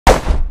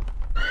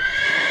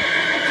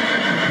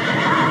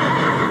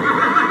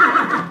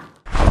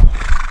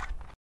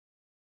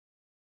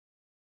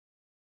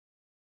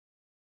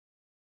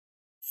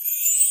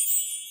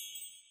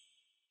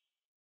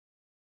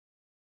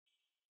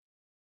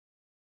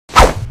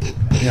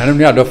Yanum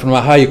ni adofo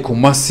ha yi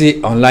Kumasi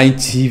online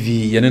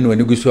TV yene no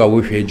anigu so a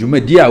wo hwe djuma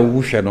di a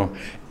wo hwe no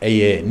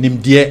eye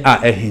nimdie a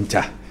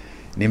ehinta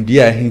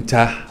nimdie a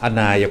ehinta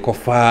ana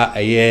yekofa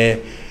eye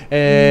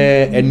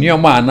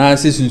enioma ana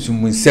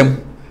sesunsum nsem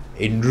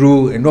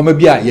enduro enoma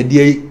bi a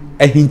yede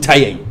ehinta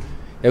yen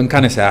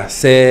enka ne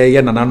se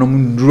ye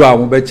nananom nduro a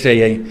wo be kire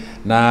yen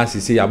na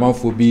sisi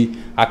yamanfo bi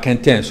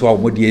akenten so a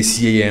wo de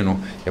asie yen no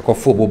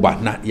yekofo boba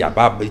na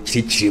yaba be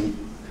kire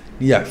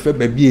ya fe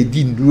baby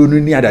edi nduro no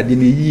ni adade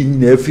ne yi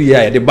na afiri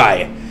ya de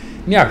baaye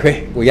ni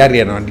ahwe wo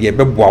yare no de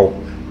beboa wo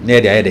na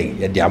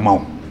ye de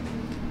amawo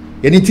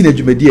ye ni ti na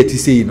dwumadi ati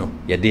sei no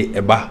ye de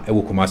eba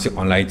ewo Kumasi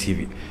online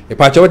TV e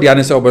pa chawo de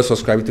ane se obe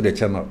subscribe to the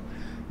channel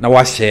na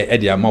wa share e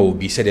de amawo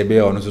bi se de be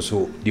ono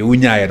so de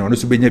wunya ye no no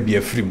so benya bi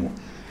afiri mu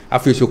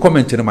afi so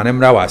comment no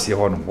manemra wa ase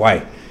ho no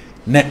why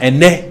na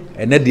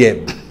ene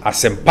de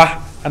asempa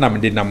anam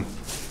de nam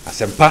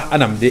asempa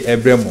anam de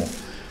ebremo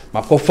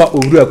makofa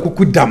owura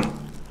kukudam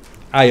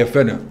I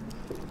friend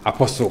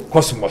Apostle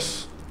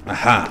Cosmos.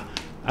 Aha.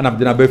 Anam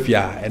dina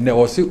befia and there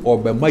was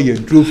obe ma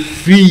yendro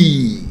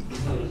free.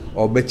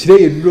 Obe chire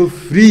yendro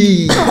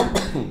free.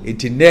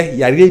 Etine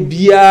yare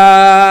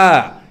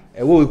bia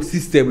e wo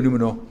system ni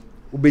no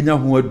ubenya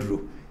ho aduro.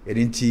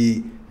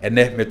 Enti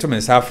ene meto men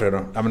safre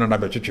no ameno na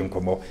betwetwe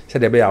nkomo. Se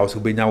de be ya so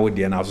ubenya wo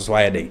de na so so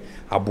ayeden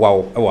aboa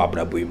wo e wo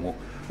abraboi mu.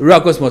 Ura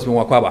Cosmos me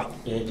wakwaba.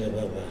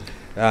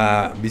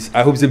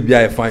 I hope the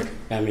bia fine.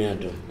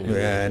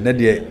 Na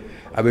de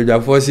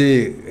abeja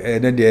force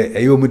na de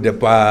eyomu de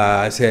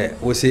pa se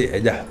wo se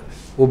eja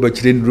wo ba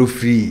kire ndro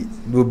free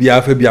no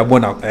bia fa bia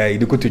bona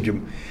idi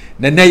kotodwum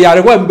na yare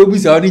wa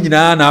mbebusa oni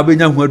nyina na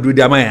abenya ho aduro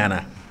de amaya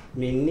na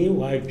me ni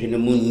wa dwene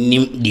mu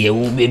nim de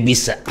wo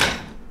bebisa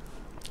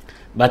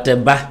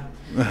bateba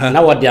na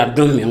wo de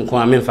adom me nko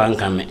amemfa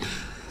nka me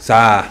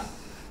sa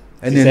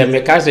ene se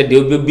me ka se de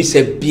wo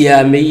bebisa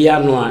bia me ya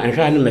no a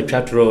nhwa ne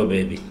matwa tro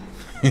baby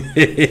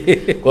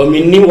ko mi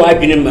ni wa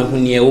dwene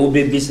mahuni e wo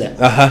bebisa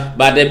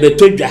ba de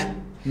betodwa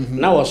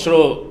na wo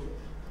soro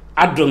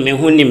adom me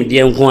hunim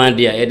de nko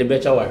ade a ye de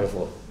becha wa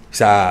hwefo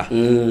sa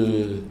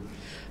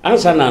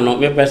ansa na no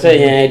me pese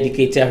ye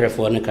educate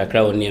hwefo ne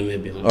kakra woni e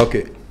mebi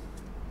okay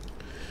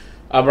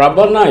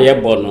abrabo na ye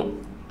bono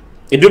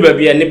edu ba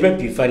bia ne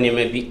papi fa ne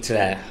mebi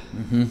tra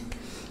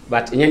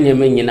but nyanya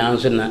me nyina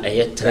anso na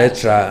eye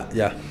tra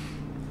yeah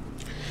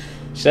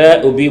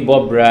se obi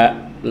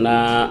bobra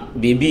na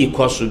bibi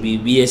ikoso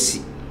bibi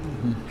esi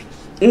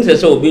nse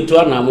se obi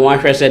to na mo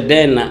ahwe se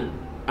den na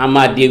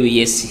amade wi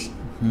esi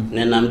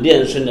na nam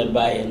de nso ne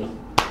bae no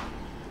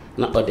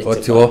na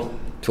odete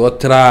to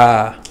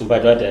tra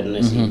mbadwa de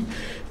na si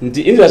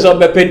nti nse se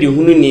obepe di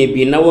hunu ne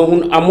bi na wo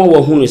hunu amo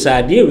wo hunu sa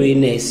ade wi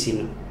na esi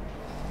no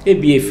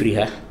ebi efiri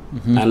ha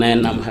ana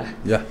nam ha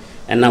yeah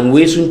enam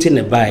we su nti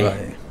ne bae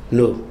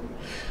no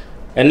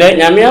ene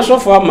nyame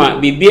asofo ama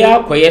bibia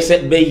koye se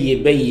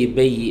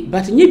bayi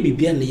but nye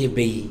bibia na ye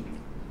bayi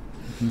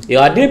e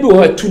ade bi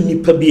ho atu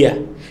nipa bia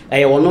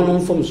eye wono no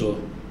mfom so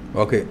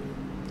okay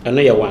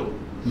ene ye wan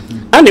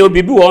ana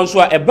obibi won so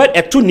a eba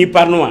atu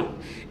nipa no a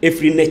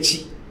efiri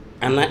nachi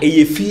ana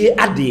eye fie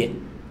ade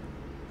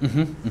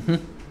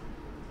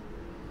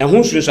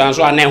ehun sunsan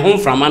so ana ehun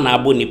frama na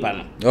abo nipa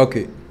no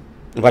okay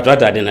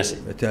mpatwa ade na se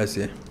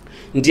etiase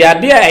ndi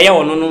ade a eye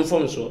wono no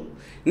mfom so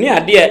ni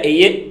ade a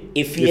eye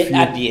efie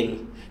ade no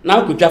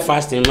na kutwa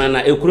fasting man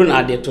na ekuru na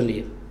ade to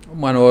ne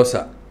man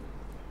osa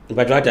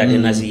mpatwa ade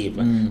na se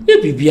yipa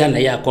e bibia na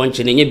ya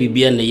konche ne nye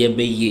bibia na ye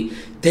beyi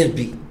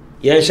tebi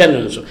ye hye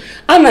no so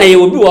ana ye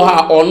obi wo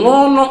ha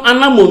ono no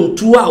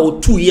anamontu a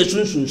otu ye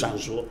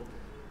sunsunsanso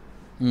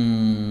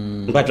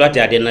mpatwa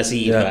ade na se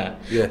yipa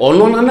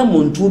ono no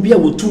anamontu bi a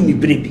otu ni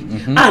brebi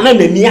ana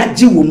na ni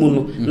age wo mu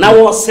no na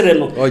wo sere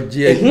no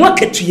ho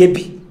akatue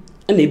bi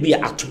ana bi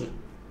ato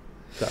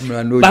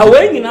ba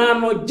we nyina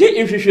no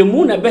je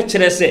nhwehwemu na be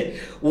kire se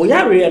wo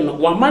yare no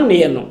wa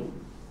mane no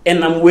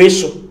enam we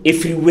so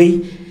efiri we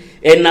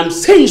enam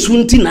sensu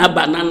nti na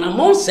aba na na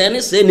mo se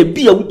ne se ne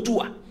bia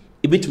wutu a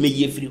ebetume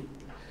yi efiri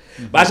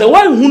ba se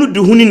wan hunu de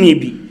hunu ni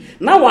bi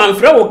na wan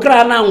frɛ wo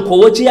kra na nko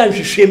wo chi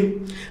anhwehwem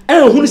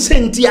an hunu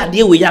senti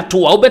ade we ya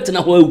to a obetena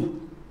ho awu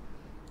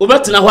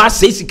obetena ho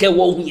asɛ sika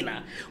wo hu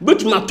nyina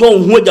obetuma to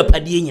ho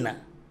agapade nyina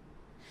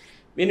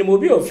meni mo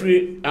bi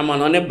ofri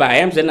amano ne ba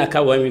em se na ka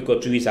 1 week or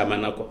 2 weeks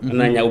amanako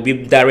na nya obi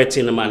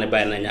directing na man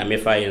ba na nya me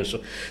fa yen so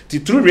ti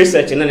true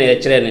research na na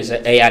kire ne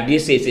se e ade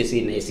se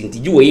na esi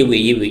ntiji wo ye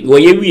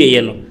wie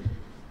ye no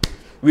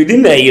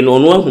within the you know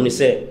no hu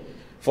se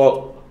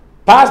for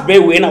past bay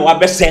we na wa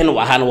be se no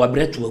wa ha no wa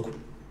bretu agu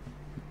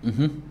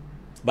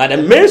but the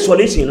main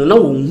solution no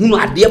wo hu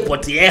ade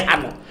pot ye ha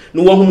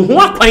no wo hu ho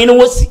akwan no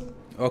wosi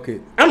okay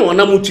ana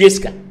wona mutu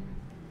eska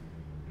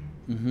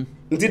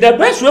nti the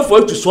best way for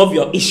you to solve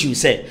your issue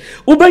say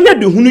ubanya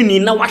de hunu ni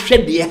na wahwe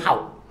de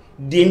how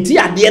de nti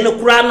ade ne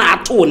kura na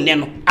ato ne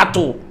no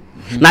ato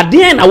na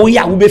de na wo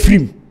ya wo be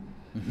firim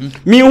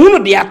mi hunu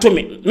de ato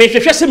me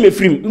hwehwe se me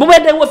firim bo be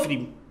de wo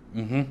firim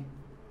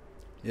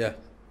yeah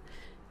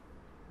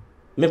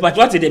me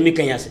patwa te de mi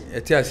kan yase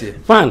etiase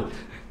fan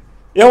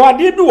ye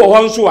wade bi wo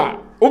ho nso a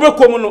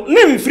Ubekomu no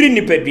ne mfiri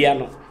nipadua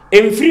no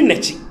emfiri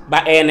nachi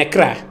ba ne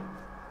kra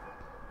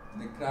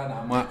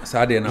na ma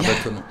sade na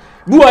beto no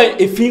buwa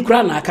efin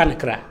kra na aka ne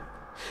kra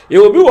ye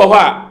obi wo ho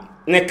a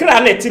ne kra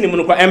na eti ne mu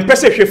no kwa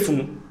empese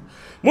hwefunu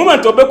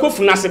moment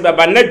obekofunu ase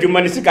baba na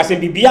dwuma ne sika se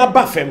bibia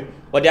ba fem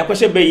ode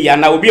akwhye be ya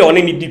na obi a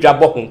one ne didwa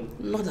bo ho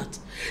not that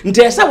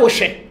nte esa wo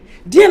hwe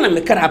de na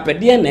me kra apɛ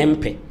de na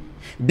empe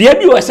bia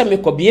bi wo esa me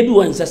kɔ bia bi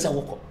wo nsese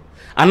wo kɔ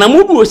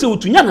anamu bi wo se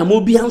utunya na mo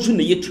bi anso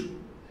na yetu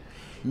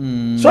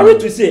sorry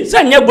to say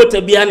nya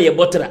bota bia na ye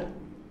botra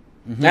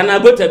na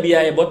bota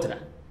bia ye botra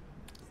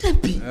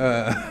tabi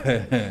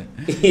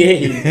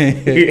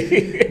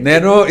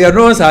neno ya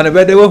no sa na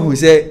bede wo hu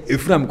se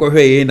efram ko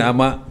hwe yi na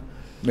ama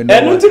me no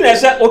enu nti na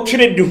se o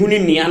twere de hunu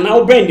ni ana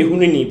o ben de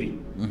hunu ni bi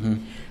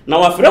na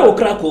wa frɛ wo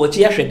kra ko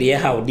chi ahwede ye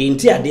ha o de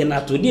nti ade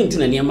na to de nti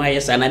na ne ma ye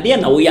sa na de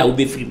na wo ya wo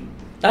be free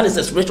that is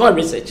a spiritual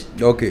research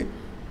okay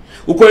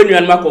uko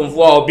enuan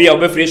makomfo a obi a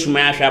obefre suma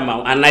ahwa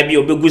ma ana bi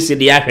obegusi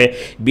de ahwe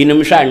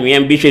binom hwa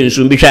anwen bi hwe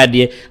nsum bi hwa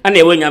de ana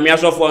ewe nyame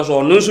asofo nso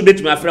ono nso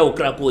betumi afra wo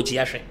kra ko chi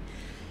ahwe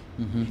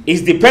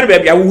is depend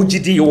baby a wo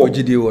gidi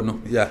wo no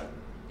yeah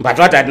but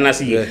what I didn't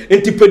see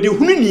enti pedi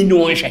hunu ni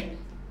no hwe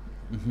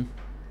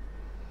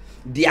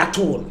di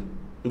ato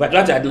but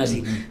what I didn't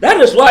see that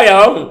is why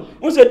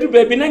I say do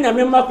baby na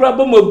nyame makra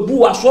ba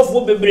mabu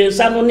asofo bebre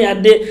nsa no ne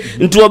ade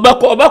nti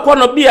obekọ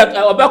no bi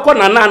obekọ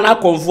na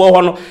konfo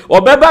ho no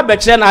obeba be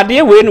kire na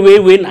ade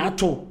we na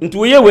ato nti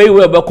we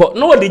obekọ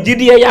no de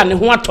gidi ya ne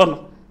ho ato no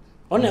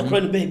ona ekro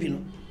ne baby no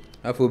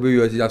afọ be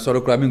yo ya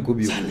soro kra me nko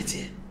bi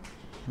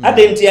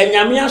ade nti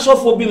nyame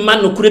asofo bi ma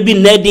no kure bi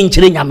na adi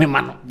nkire nyame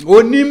ma no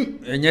onim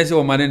enye se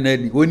o ma ne na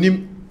adi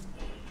onim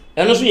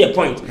eno so ye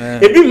point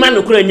ebi ma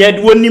no kure nya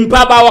adi onim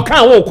pa ba wo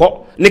kan wo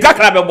ko ne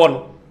kakra be bo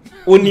no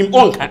onim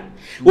onka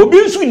obi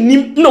nso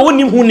nim na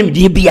onim hu nim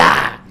de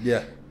bia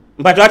yeah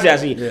but what you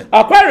see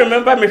I quite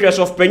remember me face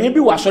of penny bi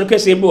wa soro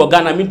kese bi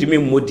Ghana mi ntimi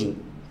modin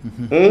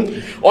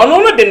ono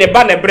no de ne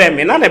ba ne bre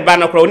me na ne ba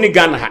no kra oni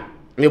Ghana ha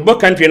me bo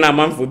country na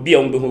manfo bi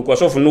on be hu ko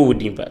so for no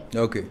wodin pa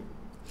okay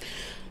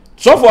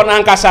so for na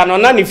nkasa no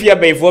na ne fie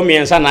be fo me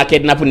nsa na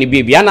kidnap ni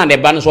baby ana ne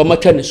ba no so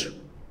matwa ne su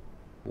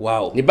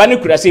wow ne ba ne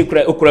kura se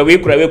kura we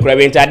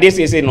nti ade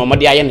se no mo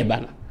de aye ne ba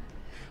na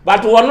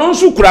but wono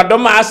nso kura do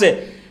ma ase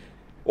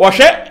wo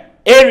hwe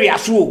area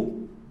so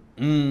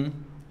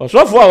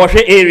so for wo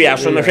hwe area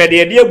so no hwe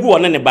de egu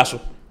one ne ba so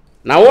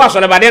na wo aso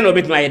ne ba de no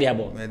betima aye de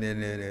abo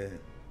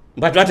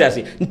but what I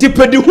say nti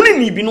pedi huni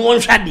ni bi no won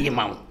hwa de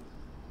ma wo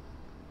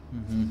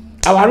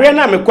aware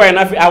na me kwai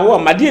na awo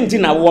ma de nti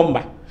na wo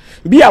mba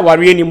bi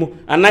aware ni mu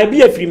ana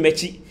bi afiri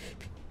machi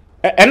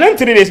enen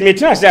 3 days me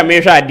tena say me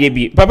hwa ade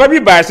bi papa bi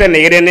ba se ne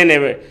yere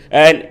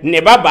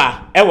ne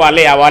baba e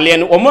wale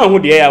no o ma hu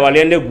de ya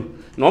wale na gu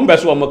no mbe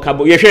so o mo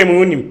kabo ye hwe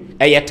mu nim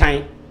eye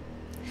tan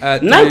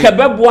nanka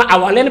beboa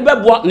awale ne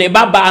beboa ne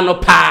baba no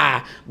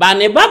pa ba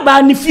ne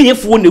baba ne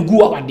fiefo ne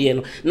gu awade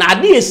no na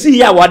ade esi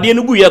ya awade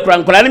no gu ye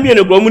krankra ne me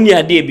ne gro mu ni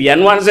ade bi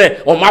eno an se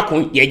o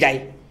makon ye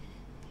jai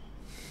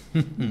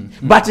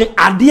but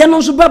ade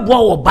no so beboa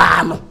wo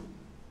ba no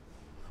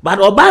but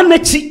oba na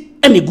chi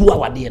ene gu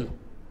awade no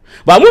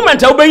ba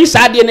moment a obayi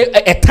sa ade ne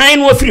etan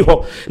no afiri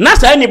ho na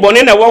sa ni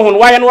bone na wo ho no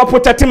wa ye no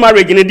protect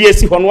marriage ne de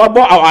esi ho no wa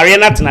bo aware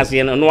na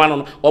tenase no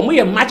no o mo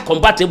ye match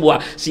compatible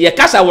si ye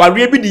kasa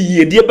ware bi de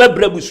yedie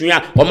babra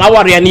busua o ma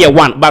ware ne ye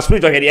one ba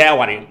spiritual hede ya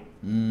ware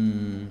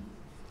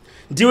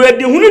di we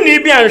di hunu ni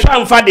bi anhwa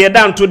amfa de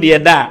da nto de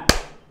da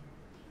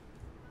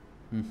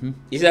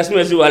isa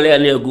smesi wale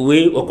na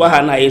eguwe okwa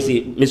ha na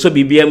yesi meso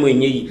bibia mu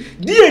enyeyi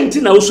di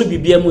enti na wo so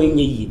bibia mu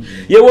enyeyi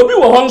ye wo bi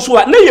wo ho nso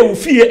a na ye wo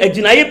fie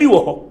agina ye bi wo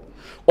ho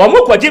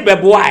omo kwaje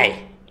beboae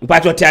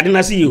mpacho te ade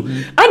na se yo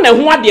ana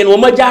ho ade no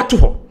omaja ato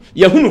ho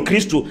ye hunu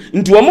Kristo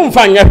nti omo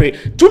mfa nya hwe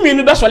tumi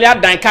no besole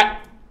adan ka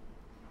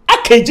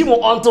akaji mo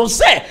until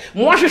say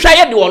mo ahwehwa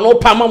ye de wono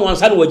pama mo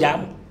ansa no wagya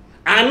mo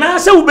ana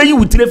se wo beyi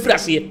wutire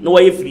frase no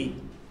waye free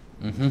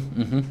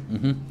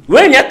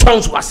we nya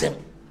tons wasem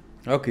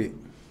okay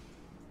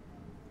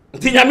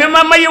nti nyame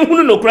mama ye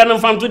hunu no kura no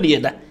mfam to de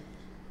da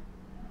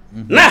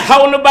na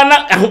hawo no ba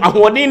na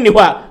ahoden ni ho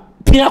a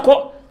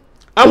piako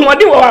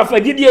ahwade wo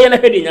afagidie ye na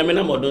hwede nyame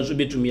na modon so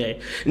betumi aye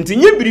nti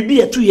nye biribi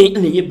ya tu ye na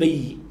ye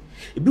bayi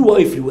ebi wo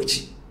efiri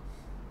wachi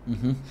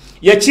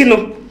ya chi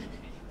no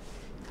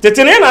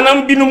tetene na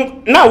nam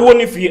binum na wo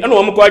ni fie na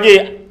wo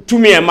mkwaje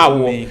tumi e ma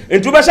wo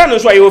nti wo besa no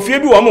so aye ofie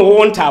bi wo mo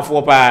wo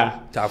ntafo pa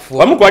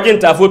wo mkwaje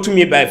ntafo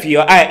tumi ba fie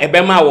a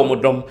ebe ma wo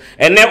modom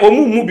ene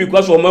omumu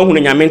because wo ma hunu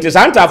nyame nti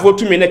sa ntafo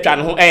tumi na twa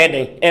no ho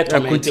den e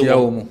tomenti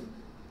wo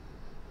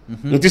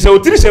nti se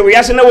otiri se wo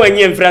yase na wo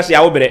anye mfrase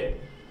ya wo bere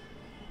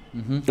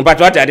but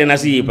what I didn't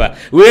see pa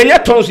we nya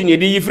tons ni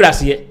di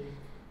yifrase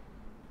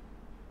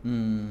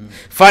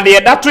fa de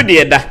da to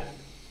de da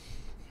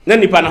na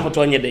nipa na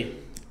hoto nye de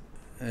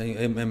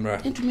emra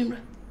entu memra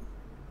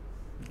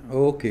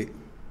okay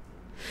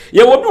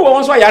ye wo bi wo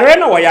won so yare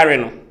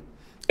no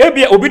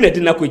ebia obi na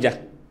di na koja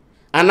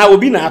ana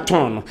obi na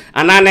aton no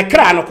ana ne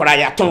kra no kora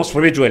ya ton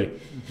spiritually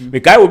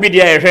Because will be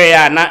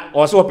there,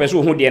 also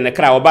pursue who the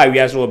crowd by we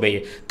as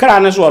obey.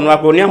 Crown so on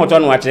Waconia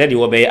Hoton watch ready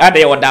obey. Are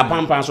they or that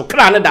pampan so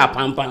crown that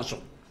pampan so?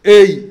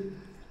 Eh,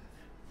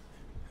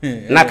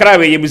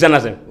 Nakra, you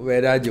business.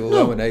 where are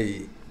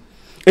you?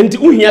 And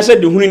you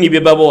said the Huni be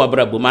babo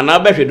abrabo, man, I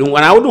bet you do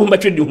one. I would do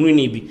much the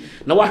Huni be.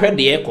 Now I heard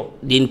the echo,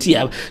 didn't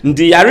you?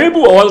 The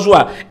Arabu also,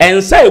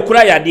 and say,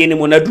 cry at the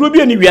animal, a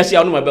drubian, you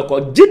are on my back,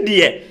 did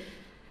the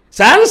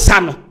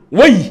San.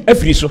 Way, a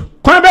free so.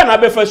 Quite bad, I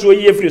be first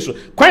way, free so.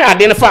 Quite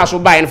identify so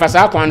by and fast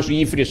out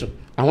ye free so.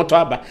 I want to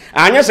have.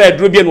 I just said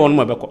drubian one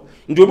my back.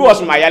 Do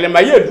was my island,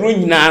 my year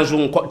doing now,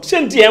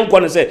 sent the M.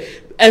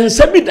 Say, and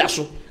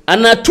Sabidaso.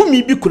 And I to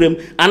me be cream,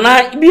 and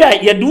I be a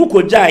ye do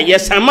ko jai,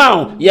 yes,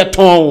 amount, ye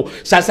tongue.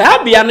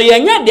 Sasabi, and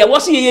yet there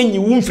was ye in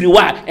you womb free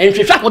wa, and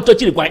she shall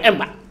touch it quite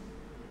Emma.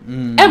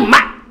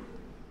 Emma.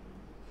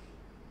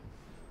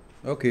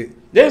 Okay.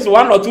 There's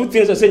one or two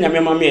things I say, my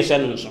mamma, a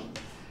shannon.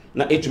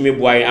 Na etu me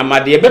boy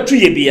ama de betu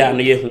ye bia no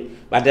yehu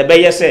but the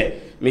be say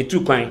me tu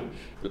kwan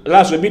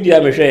last obi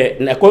dia me hwe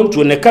na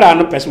kontu ne kra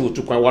no pese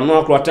wotu kwan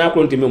wono akrota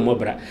akrota me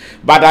mobra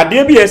but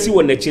ade bia si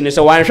wo na chi ne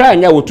se wan hwe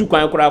anya wotu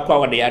kwan kra kwa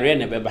wo de yare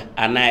ne beba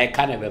ana e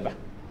ka ne beba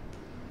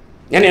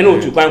ene no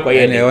wotu kwan kwa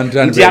ye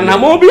nti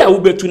anamo bia wo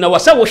betu na wo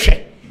se wo hwe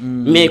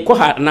me ko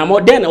ha na mo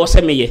den na wo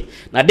se me ye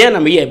na den na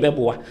me ye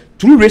beboa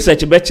true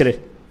research be kire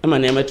ama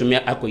na emetumi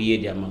akoye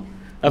dia ma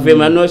afi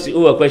ma no si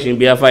o question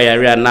bia fa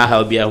yare na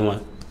ha bia ho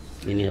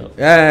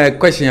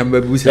question am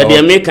babu say the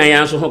American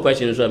answer ho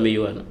question so me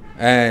you no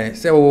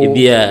say o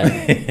bia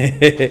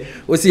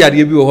o si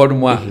ade bi wo ho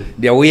no a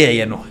de wo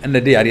ye no and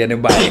de ade ne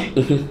ba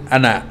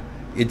ana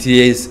it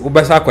is wo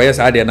besa akoye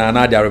sa ade na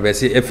na ade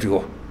reverse every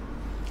ho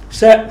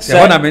se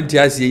ho na menti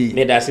asie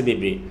me da se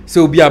bebre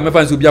se obi a me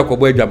fa se obi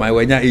akobo adwaman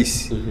wanya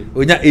ace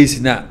onya ace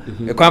na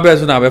e kwa be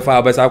so na be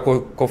fa besa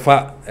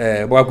kofa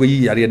bo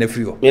akoyi ade na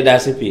free ho me da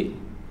se pe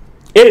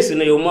ace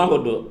no yo mo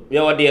ahodo ye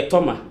wo de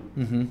toma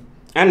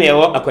ana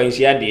ewo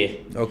akwanhia de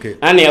okay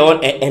ana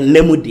ewo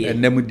enemu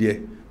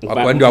de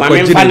akwando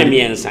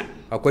akwagine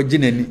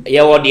akwaginani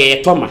ye wo de ye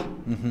toma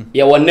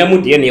ye wo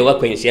nemu de na ye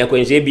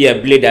wakwanhia bia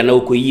blade na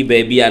okoyi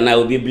ba bia na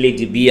obi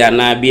blade bia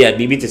na bia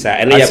bibitisa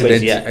ene ya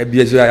kwanhia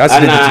bia so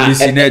accident bi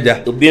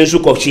sineja obi nsu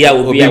kohia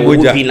obi a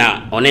obi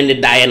na one ne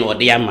dae na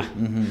ode ama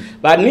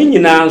ba ni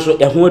nyina nso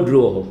eho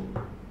aduro ho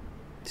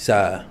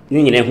sa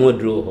ni nyina eho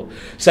aduro ho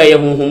sa ye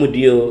honhom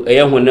dio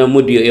ye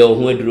honam dio ye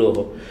ho aduro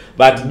ho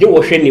but je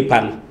wo hwe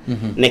nipa no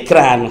ne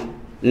kra no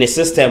ne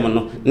system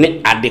no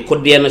ne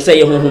adekode no say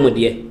ye honhom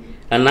de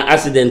ana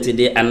accident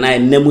de ana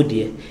nemu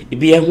de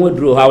bi ye ho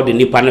aduro how de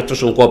nipa no to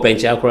so nko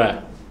panchi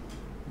akora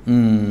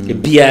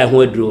bi ye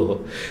ho aduro ho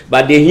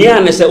but de hia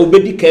ne say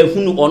obedi ka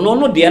hunu ono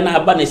no de na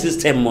aba ne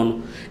system mo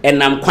no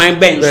enam kwan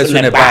ben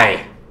so ne bai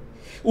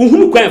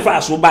uhunu kwan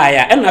fa so bai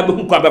a na be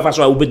hu kwan be fa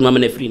so a obedi mama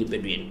na free ni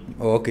pedue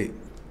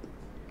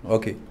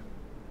okay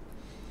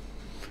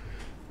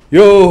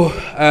yo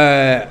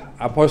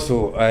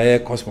apostle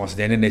cosmos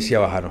de ne sia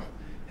wa ha no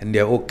and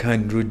they all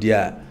can do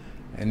dia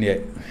and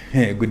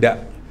good that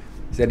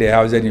said the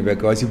house any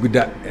because good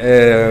that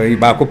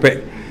ba ko pe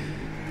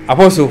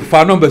apostle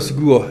fa number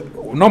sugu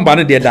number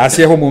no de da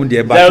ase ho mom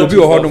de ba obi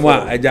ho no mo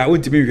aja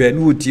wontimi hwe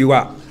no uti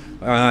wa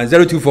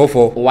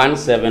 0244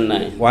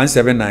 179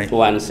 179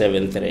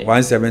 173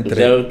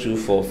 173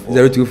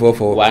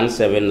 0244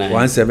 179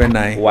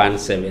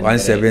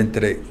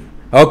 173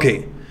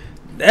 okay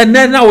and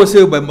then I was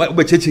say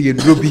be cheche ye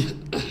drobi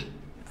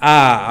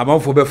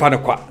amanfo be fa ne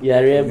kwa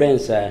yare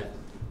bensa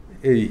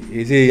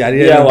say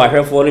yare ya wa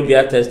hwefo no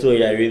bia test o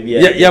yare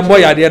bia ya mo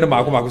yare no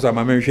mako so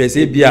ma menhwe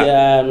say bia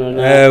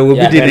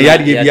obi di ne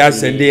yare bia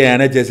sende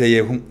na je say ye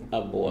hu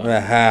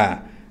aha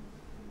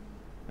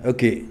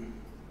okay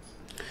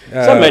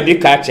so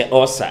medical check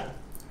osa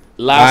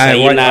last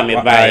year na me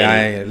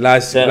buy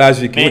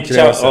last week which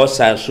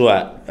osa so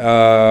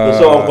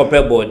so on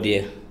copy board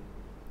there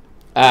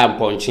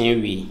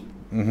ponchen wi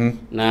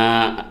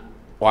na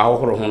wa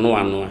hohoro ho no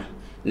ano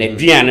na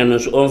duane no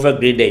so onfa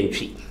grade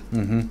antwi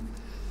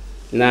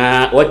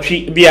na watwi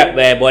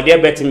bia body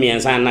bet me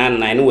ensa na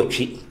na na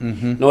watwi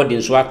na odi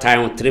nso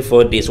time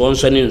 3-4 days won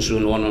so ne nsu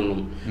no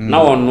no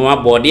na ono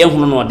abode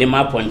ehunu no odi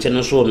ma ponche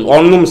no so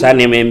onum sa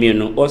na me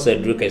no o sa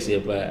dru kase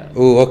pa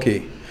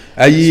okay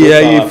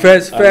ayi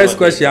first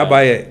question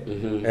abaye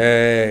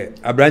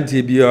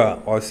abranti bi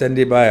o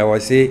send by o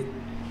say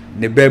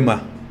ne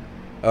bema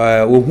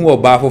ohu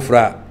oba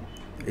fofra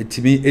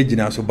etimi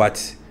ejina so but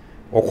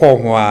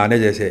okọ ho a na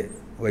je se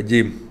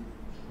wajim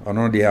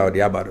ono dia o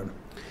dia bado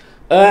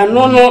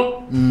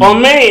no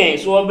omen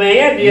so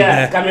oben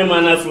dia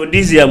kamema na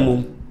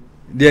aphrodisium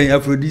dia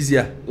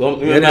aphrodisia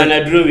na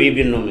dro we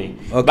bi no me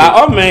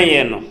ba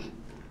omen no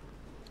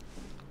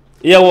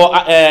ye wo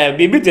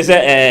bibi te se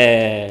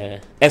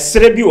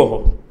esere bi wo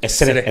ho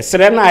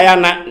esere na ya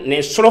na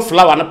ne soro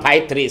flower na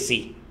pai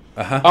 3c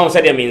on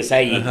se dia me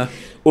nsai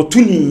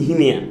otuni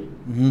hinia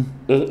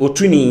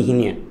otuni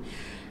hinia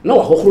na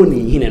wa hohoro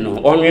ni hine no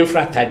onwen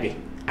fratade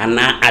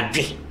ana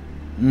adwe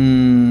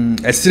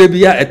esere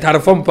bia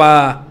etarfom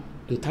pa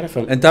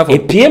Entarfam. A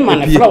PM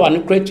and a flower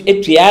and crate,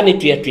 a piano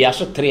to a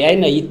so 3 I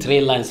know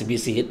 3 lines be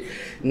said.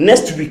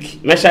 Next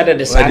week, measure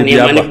the sun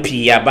near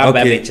Pia,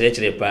 Baba,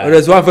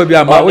 there's one for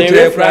Biama, which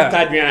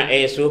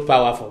is so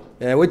powerful.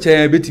 Which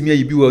I bet me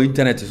you do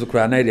internet to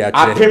cry.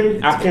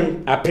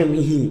 I pim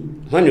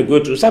when you go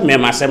to some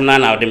member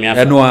seminar out of me.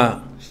 I know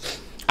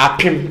I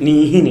pim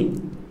ni.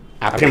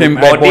 I pim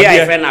body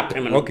I fen up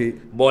him. Okay,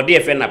 body I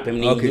fen up him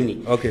ni.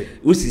 Okay,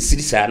 Usi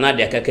Sisa, not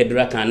the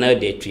Cathedra can now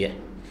date.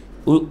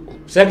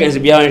 Seconds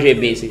beyond her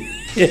basic.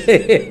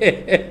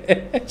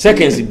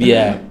 Seconds be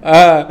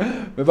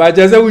if I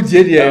just would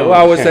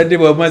I was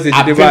sending a message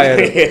to the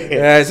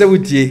buyer. So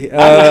would ye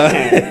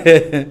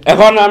a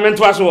ornament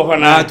was over.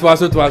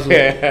 Twas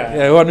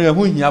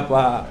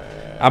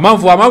a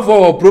month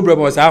for problem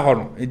was our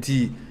honor.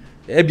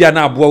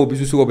 Ebiana boy will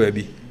be so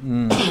baby.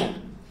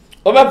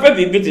 Over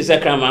baby bit is a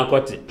crime.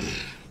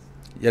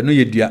 You know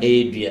you dear.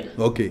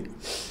 Okay.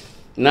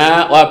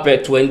 Now up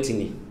at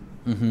 20.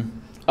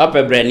 Up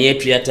a brand near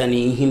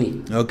Triatani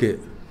Hini. Okay.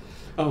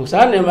 Oh,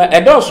 so never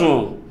a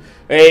dozen.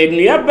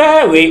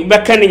 Nearby way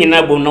beckoning in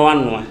Abu no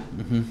one.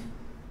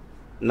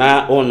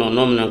 Now, oh no,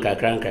 no,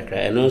 crank,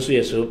 and also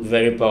you're so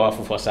very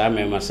powerful for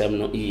some myself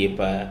no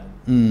epa.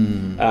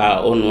 No,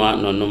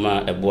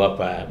 a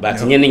boapa,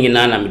 but any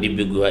nana me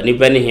big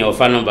depending here of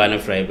fan by a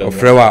friend of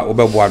Frewa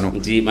Oberbuano.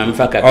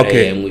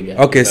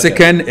 Okay,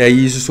 second, a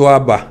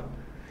Yisuaba.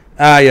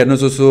 Ya no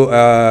so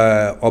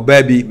or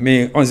baby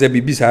me on the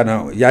bibisa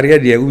now yare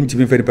de unti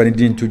me fere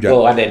panidin to dwa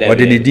or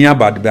the din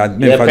about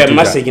me fa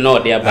message no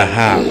dey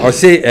about or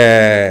say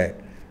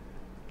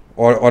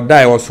or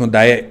die or so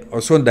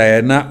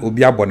die na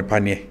obi abone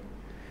pane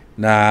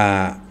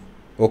na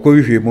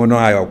okowihwe mu no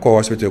ayo ko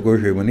hospital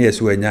okowihwe mu na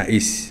yesu anya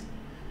is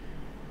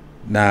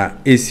na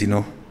AC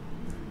no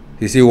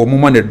he say wo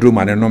mama na drum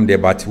and nom dey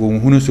but wo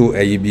hunu so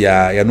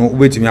bia ya no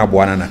obetumi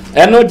aboana na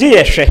eno di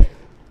yehwe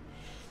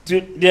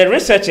the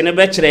research in a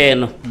betre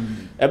no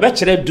a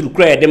betre duru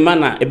kra de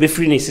mana e be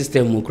free ni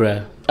system mu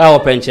kra a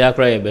openche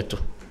akra e beto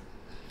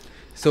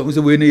so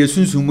we na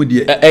yesunsun mu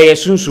de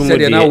yesunsun mu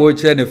de na wo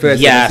kire ne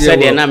first say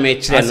de na me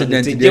kire no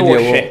de wo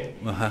hwe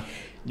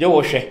je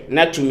wo hwe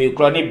na tumi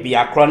kra ne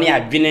bia kra ne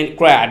adwene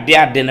kra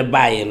ade ne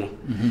baaye no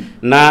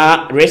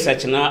na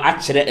research na a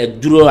kire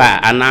aduro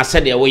a na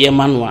say de wo ye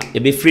manu a e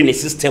be free ni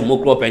system mu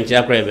kra openche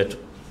akra e beto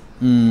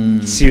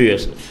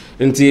seriously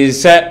nti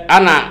se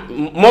ana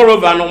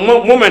moreover no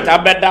moment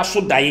abeda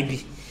so dae bi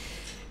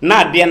na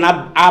ade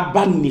na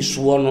aba ni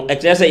so no e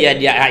kire se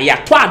ya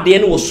to ade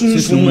no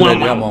sunsun mu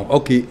ama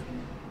okay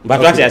but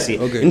what I say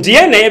nti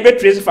ye na ye be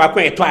trace fa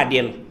kwa to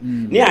ade no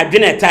ni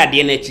adwene ta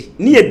ade na chi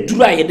ni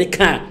eduru a ye de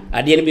kan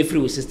ade no be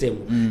free system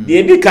de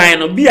edi kan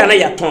no bia na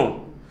ya ton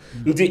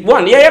nti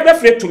one ye be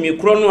free to me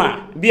kro no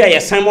a bia ye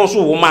san mo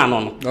so wo ma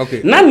no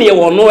na ne ye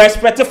wo no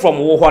expect from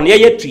wo ho no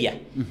ye tua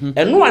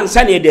eno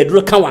ansa ne de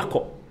eduru kan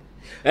wako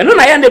eno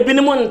na ya na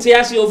binimu nte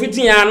ase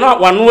ofiti ya na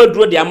wano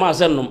aduro de ama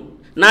ase nom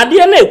na ade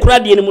na ekura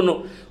de ni mu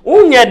no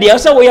unya de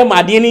ase wo ye ma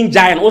ade ni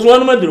njae no so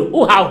wano maduro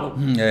o ha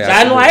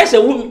sa no aye se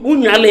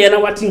unya le na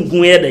wati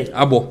ngun ye de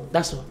abo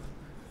that's all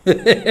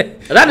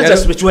that is a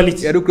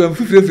spirituality ya do kram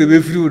fifre be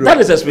free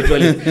that is a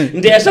spirituality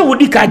nde ase wo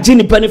di ka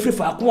gini pa ne free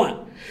fa ko a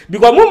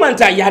because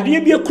moment a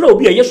yade bi ekura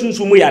obi a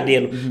yesunsun mu yade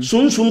no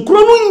sunsun kuro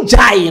no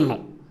njae no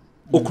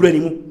okura ni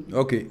mu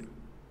okay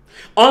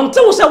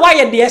until say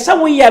why there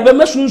say we ya be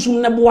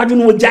masunsun na bo wadwe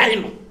no jai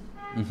no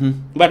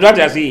but what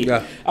I see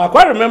I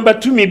quite remember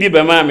to me be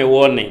be ma me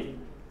warning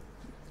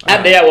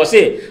and there was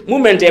say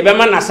moment e be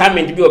ma na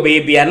assignment bi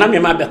obe bia na me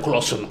ma be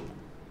close no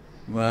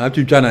ma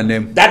atwitwa na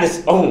name that is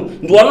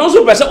do one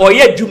also person or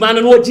ye djuma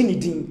no oji ni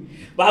din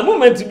but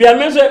moment bia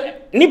me so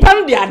nipa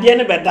no de ade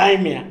ne be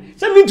dan me a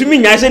say me to me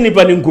nya say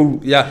nipa ne nkowu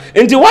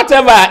nti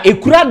whatever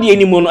ekura de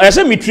ni mu no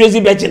say me trace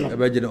be je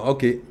no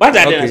okay what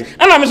I did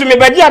and me so me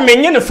be je me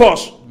nye ne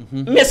force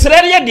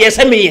mesrere ye de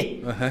ese meye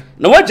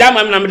na wagya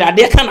ma me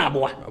de kan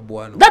aboa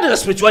that is a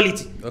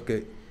spirituality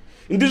okay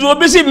ndi zo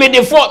be si me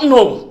de for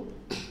no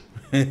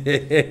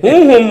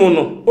hunhum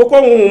no okọ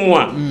hunhum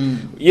a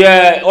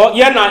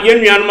ye na ye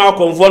nuan ma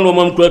konfo no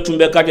mam kura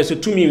tumbe ka je se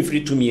tumi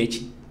mfiri tumi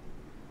echi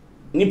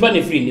nipa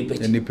ne free nipa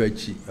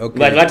echi okay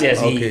but what I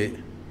see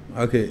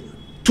okay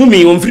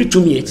tumi on free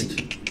tumi echi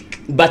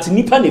but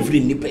nipa ne free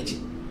nipa echi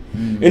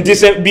nti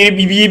se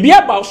bi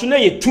aba so na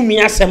ye tumi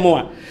asemo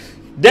a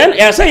then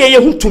I say ye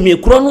hu tumi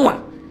kro no a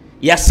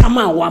ya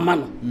sama wa ma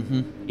no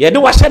ye de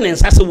wa hye ne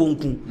nsase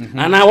wonku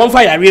ana won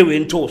fa ya rewe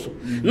nto so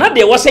na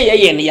de wo say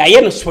ye ne ya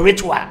ye no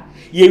spiritual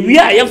ye wi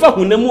a ye fa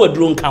hunamu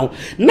aduro nkan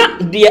na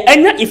de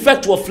anya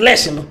effect of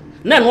flesh no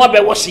na no be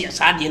wo hye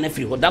sa de na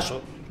free ho da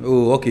so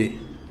oh okay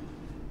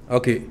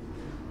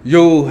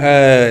yo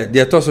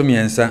de toso mi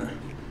ensa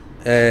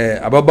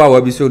ababa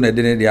wa bi so na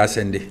de ne de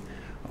asende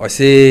o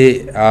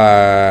say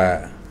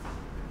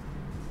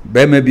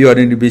be me bi o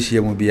ne bi hye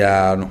mu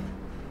bia no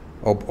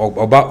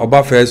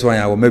oba first one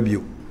ya wo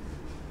mabio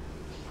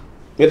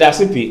me da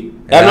sipi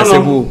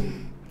no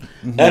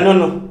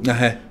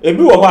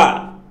ebi wo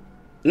ha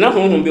na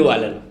honhom bi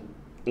wale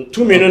no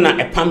tumi no na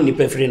epam ni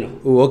pefri no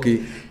oh okay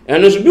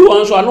and no so bi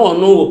won so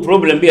no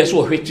problem be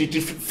so hwetiti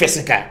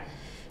physical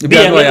bi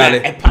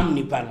e pam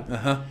nipa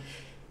no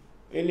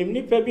enim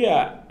nipa bi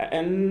a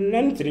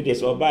en 3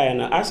 days oba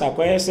na asa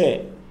koye se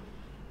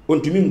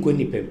ontumi nko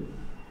nipa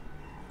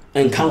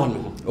en ka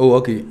wono oh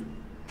okay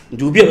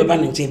ndu bi e baba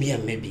nche bi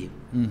am bi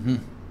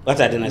what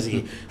I didn't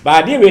see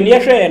ba de we ne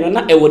hwe no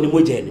na e woni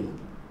moja anim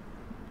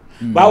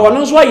ba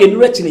wono so aye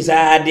nura chini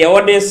sa de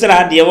wode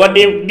sra de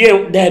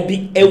wode da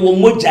bi e wo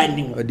moja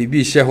anim de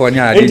bi hye ho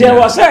nya ade ente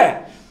wo say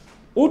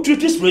o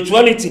treat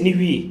spirituality ni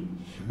wi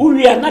o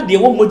wi na de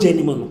wo moja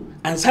anim no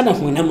ansa na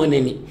ho na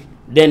monani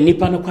then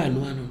nipa no kwa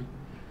no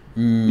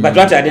ano but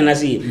what I didn't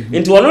see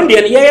ente wono de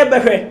ye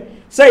behwe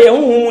say ye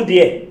huhu de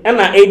e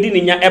na edi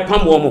ni nya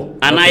epam wo mo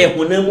ana ye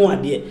honamu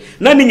ade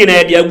na ni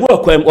nyina de agu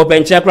akwam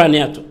obenche kra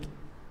ne ato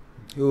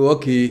oh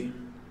okay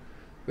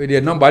we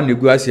the number na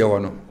gu ase wo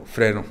no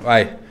frɛ no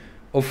ai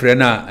o frɛ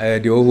na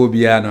de oho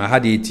bia no ha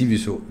de TV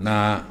so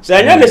na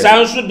say nya le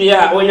sanso de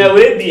a onya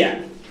we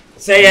bia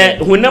say ye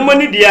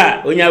hunamani de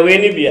a onya we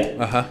ni bia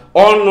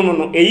onno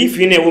no eyi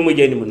fi na ewo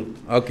mogya ni mu no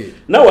okay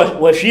na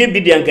wa hwie bi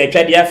de anka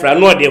twa de afra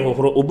no de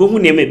hohoro obohu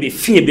ne ma be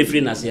fie be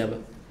free na se aba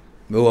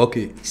oh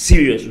okay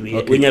serious we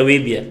onya we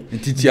bia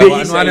ntiti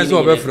aba no ane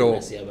so obefrɛ wo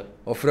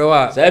ofrɛ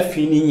wa sa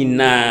fi ni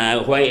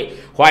nyina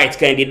white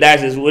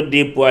candidates wo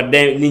de po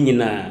den ni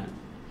nyina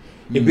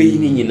ebe yi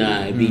ni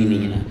nyina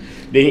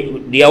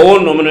de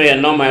awon no no ya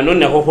normal no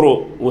ne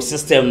hohoro wo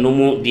system no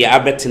mu de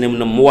abetenem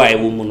no mo wa e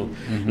wo mu no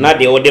na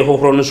de wo de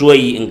hohoro no so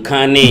yi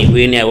nkan ne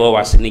we ne wo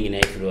wase ni nyina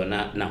ifiro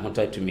na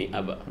hota to me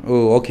aba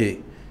oh okay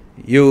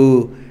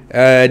you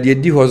de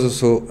di ho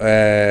so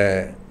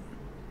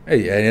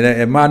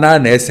hey mana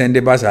na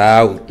send basa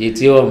out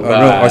iti o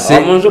mba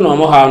omo so no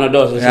mo ha no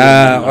do so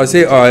o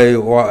say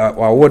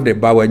wa wo de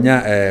ba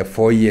wanya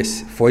 4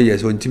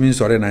 years on timi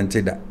sore na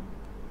ntida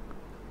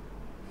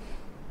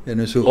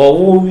eno so o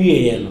wo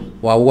wie ye no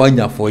wa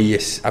wanya 4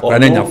 years akwara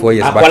na nya 4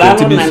 years but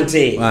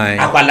timi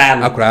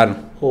akwara no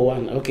oh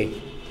one okay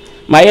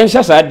ma yen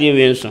sha sa de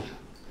we nso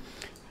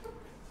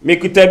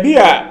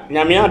mekutabia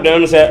nyame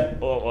adon se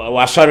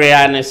wa sore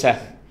ya ne sa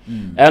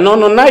eno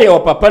no na ye o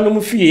papa no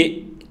mu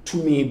fie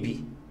tumi bi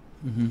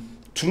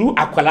tru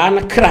akwala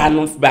na kra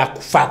no ba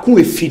fa ku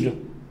efi no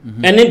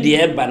ene de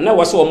eba na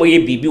wo se wo ye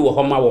bibi wo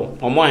ho ma wo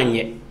omo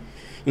anye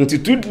nti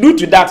due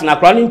to that na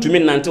akwala ntumi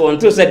nante won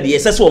to se de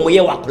se wo ye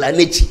wakwala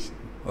na chi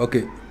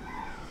okay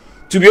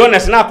to be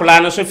honest na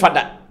akwala no so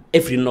father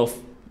every enough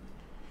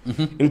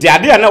nti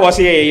ade na wo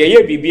se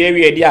ye bibi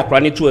ewie di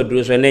akwala ni tu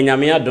aduro so na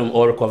nyame adom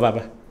or recover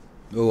ba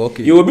oh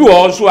okay you obi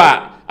wo so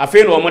a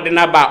afi no mo de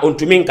na ba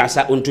ontumi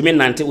nkasa ontumi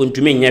nante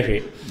ontumi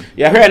nyehwe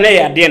ya hwe na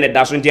ya de ne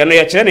da so ntia no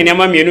ya kire ne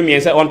nyama mienu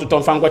miense on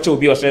toton fa nkwache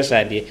obi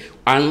osesa de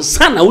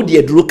ansa na wo de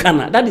aduro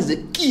kana that is the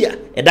key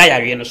e da ya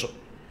hwe no so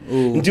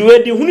nti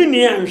we di hunu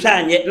ni anhwa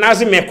anye na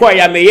se mekọ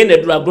ya meye na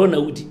aduro abro na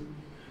wudi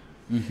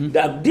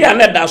da dia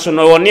na da so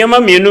no wo nyama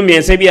mienu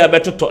miense bi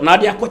abetoto na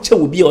de akwache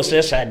obi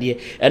osesa de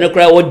ene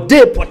kra wo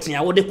de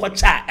potia wo de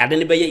kwacha ade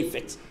ne beye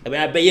effect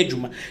e beye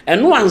djuma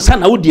eno ansa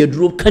na wo de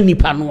aduro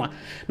kanipa no a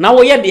na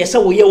wo ye de se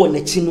wo ye wo na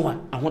chi no a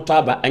ahoto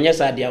aba anya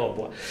sa de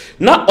awobo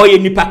na oye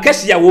nipa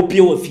kese ya wo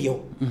pie wo fie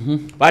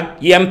but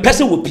ye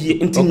mpese wo pie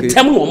nti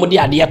ntem no mo de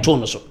ade ato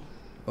no so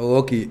oh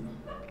okay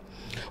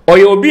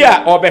oye obi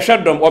a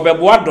obehwedom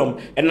obeboadom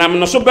enam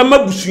no so be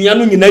mabusuya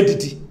no nyina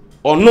didi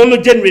ono no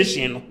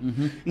generation no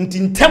nti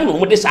ntem no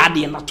mo de sa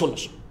ade na to no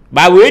so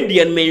ba we de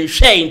en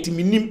menhwe nti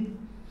minim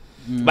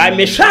ba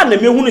me hwa na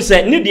me hunu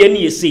se ne de ne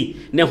yesi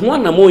ne ho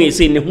na mo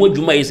yesi ne ho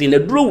adwuma yesi na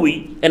duro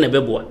wi ena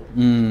beboa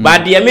ba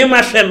de me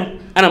ma hwe no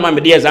ana ma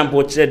me de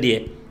example kire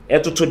de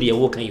etoto de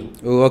wo kan yo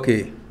oh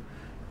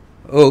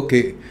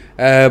okay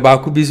ba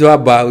ku bi so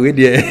aba we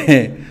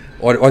de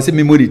o se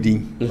memory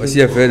din o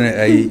se fe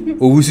na ai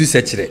owusu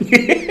sekire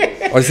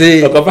o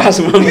se ko pass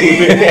ma mu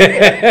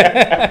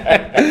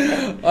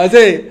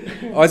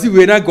o se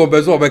we na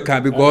compenso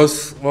obeka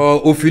because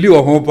o fili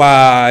o ho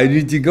pa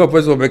anything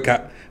compenso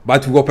obeka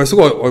but we person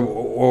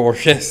o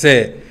hwe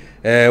se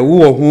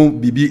wo ho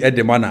bibi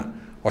edemana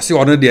o se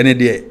ono de ne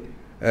de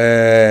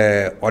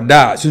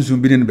oda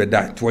sunsun bi ne be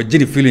da to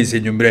giri feelings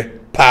enwumre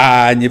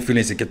pa nye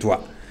feelings ketwa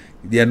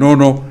de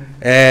no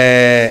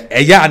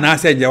eya na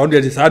se je on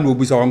de sa na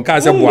obu so on ka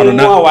se boano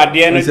na wa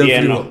de no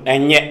de no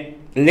enye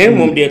ne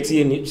mum de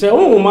tie ni se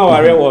wo ma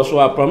ware wo so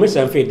a promise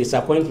and faith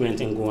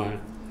disappointment ngwa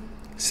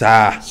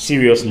sa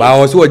seriously ba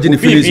o so giri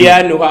feelings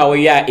bia no ha wo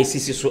ya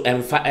esisi so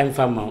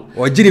emfa ma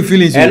o giri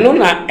feelings eno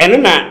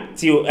na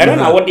tio eno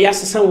na wo de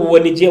asesa wo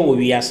ni je wo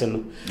wi ase no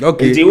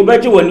okay nti wo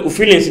baje wo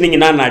feelings ni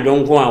nyina na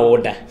adwonko a wo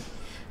da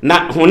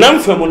na honam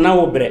fam na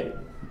wo bre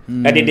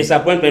that the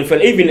disappointment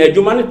fell even a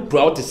human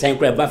throughout the same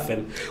ba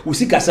fam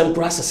usika sam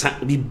process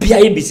bibia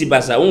ye bisi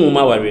basa wo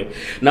ma ware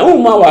na wo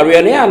ma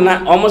ware na ya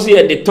na almost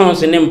ye the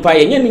tons ne mpa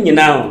ye ni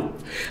nyina ho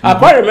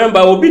I remember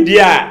obi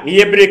dia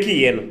ye break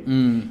ye no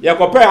ye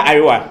kopera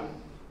ayewa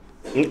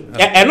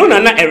eno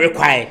na e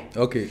require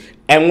okay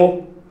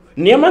enwo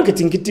niema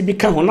nkitinkiti bi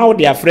ka ho na wo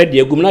de afra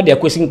de agum na de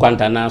akosi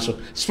nkwanta na so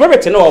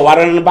spirit na wo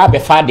ware no ba be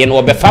fa de no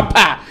wo be fa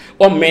pa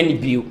o men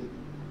biu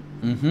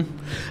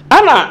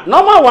ana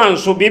normal one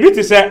so bibi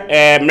ti say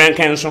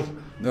mrenkenso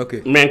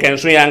okay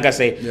mrenkenso ya nka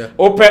say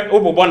ope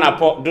obobo na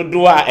po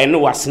dodo a ene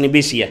wasene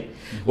behia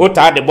o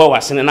ta de bo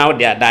wasene na o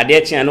de adade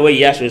a chia na we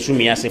ya so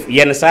mi asef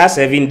ye ne sa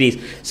 7 days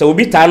so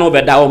obi ta na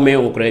obeda o men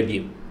okra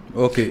bi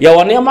okay ya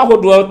wona ma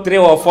hodo 3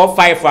 or 4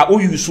 5 a o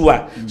yusu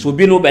a so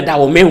obi no obeda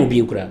o men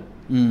obi okra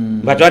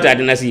but what I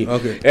didn't see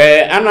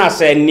ana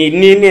say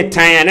ni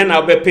tan na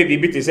obepe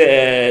bibi ti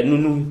say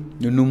nunum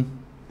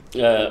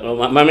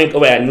mama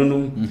ko ya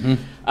nunum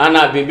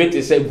ana bibi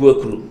ti say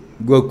guakru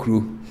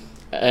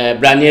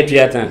branie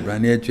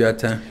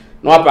tuatan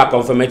no apa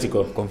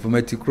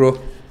confirmatico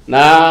na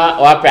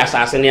wapa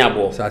asase ne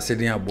abo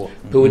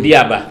to odi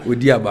aba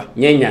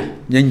nyenya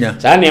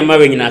sa na ma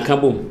we nyina ka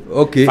bom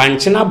okay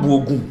fanchina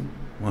boogum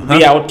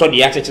bia auto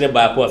de akekere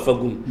ba ko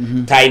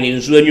afagum tai ni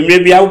nzu anwumre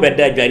bia wo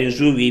beda adware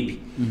nzu we bi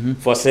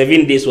for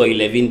 7 days or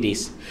 11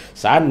 days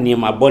sa ni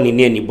ma boni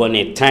ne ni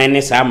boni tai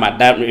ne sa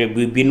mada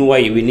bi no wa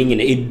yewe ni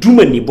nyina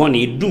edum ni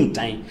boni edum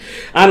tai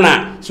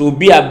ana so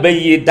obi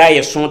abaye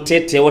dae so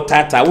tete wo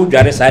tata wo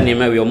dware sa ni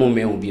ma we omo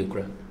me obi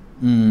kura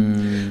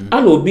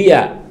ana obi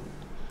a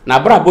na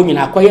bra bo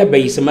nyina akoye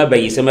bayisem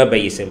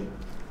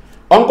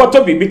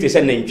onkoto bibi te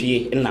se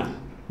nantwie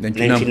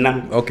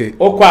nam okay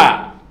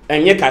okwa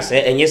enye kase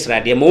enye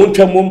srade ma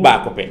ontwa mum ba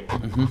kope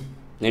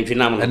nantwie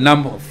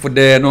nam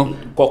fude no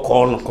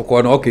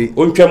kokko no okay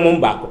ontwa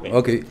mum ba kope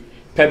okay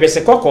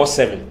pebese kokko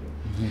 7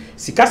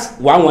 sikas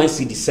 11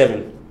 cd7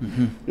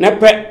 na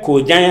pe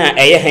ko jan a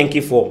eye hanky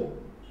 4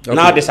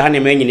 now this ane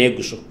ma nyina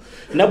eguso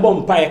na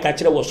bompa ye ka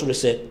kire wo so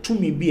se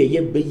tumi bi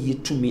eye bayi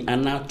tumi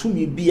ana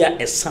tumi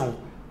bia esan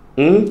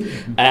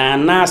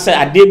na se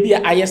ade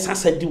bia aye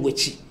sasa di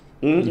wachi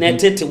na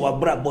tete wa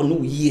bra bonu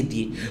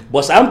yiedie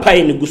but ampa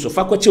ni guso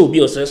fa kwache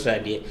obi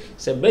osesrade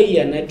se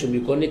bayi na tumi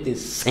connect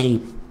sen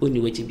oni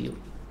wachi bio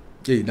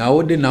na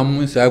wo de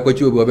nam sa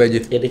kwache obi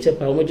obeje ye de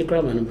chepa o moji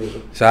krama no bro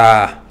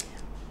sa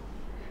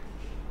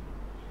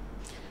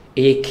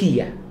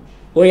kia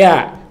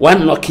oya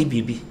one knocky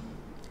bibi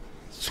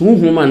so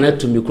huma na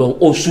tumi kro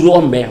osuro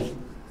o me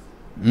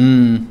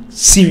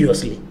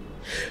seriously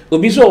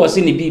obi so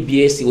wase ni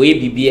BBS oye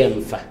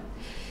BBM fa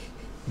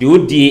de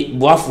odi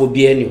boafo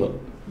bia ni ho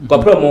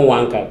kopre mo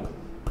wanka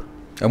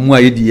amu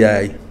ayedi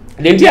ai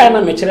de ndia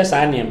na me kire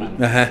sa na ma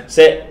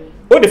se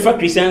o de fa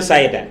Christian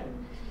side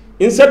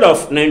instead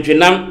of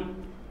nanjunam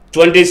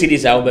 20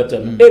 cities a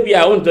obeton e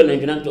bia o nto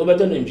nanjunam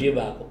obeton nanjue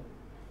ba ko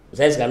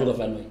sai ska no go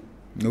fa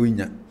no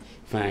winya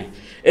fine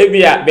e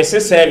bia be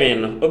 7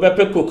 no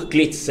obepe cook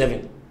plate 7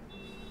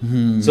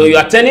 so you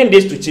are turning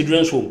this to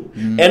children's home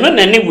and no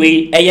na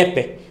way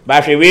eyepe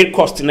ba hwe we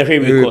cost na hwe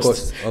we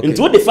cost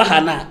into the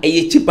fa na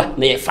eye cheaper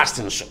na ye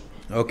fasting so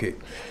okay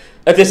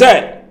it is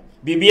say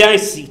bibia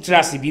si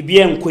trust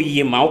bibia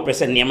nkoyie ma wo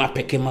pese ne ma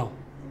peke ma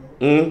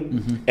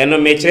eno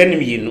me kire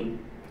nim yinu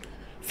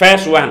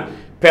first one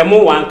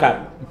pemo one cup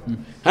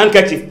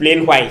handkerchief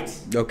plain white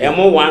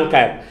emo one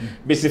cup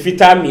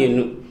besifita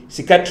mienu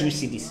sika 2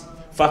 cedis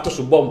fato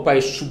so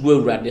bompa subu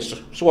awurade so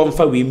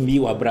wonfa we mi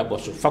wa brabo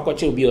so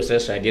fakoche obi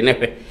osesa de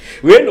nepe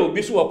we na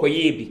obi so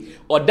wakoye bi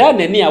oda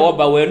nani a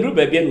woba we nru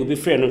ba bia na obi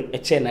frɛ no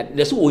eche na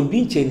de so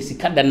obi nche ni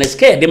sika da na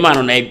sika de ma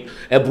no na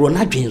ebro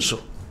na dwen so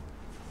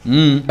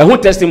who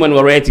testimony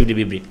were relative the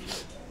baby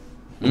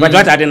but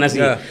what I didn't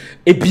see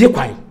e bie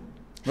kwan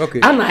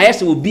okay ana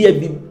ayese obi a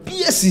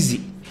bibia sizi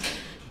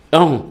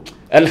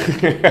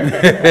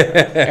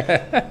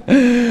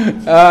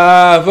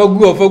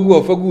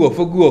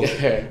fogu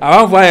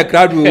awanfo aye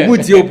crowd o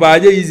muti o pa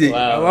aje easy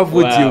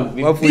awanfo ti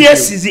bibia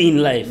sizi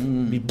in life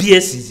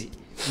bibia sizi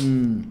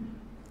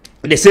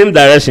the same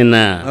direction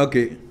na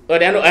okay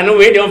I know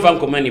we don't fan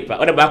komani pa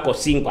o de ba ko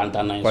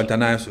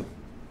 59 so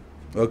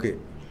okay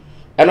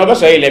and over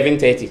so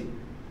 11:30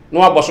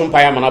 no aboso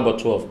mpa ya mana bo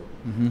 12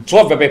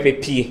 12 pepe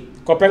pie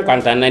kopen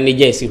kwanta na ni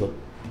jesi ho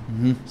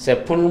se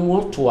pono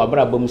mo to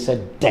abra bom se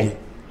den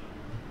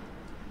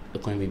e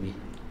kon bibi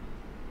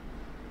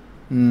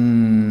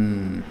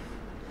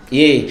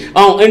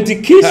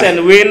anti-kiss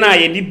we na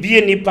ye di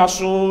bie ni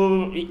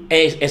paso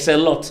is a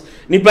lot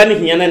ni ba ni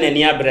hiana na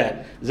ni abra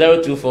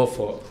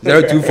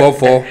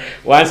 0244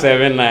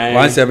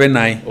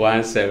 179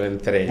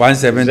 173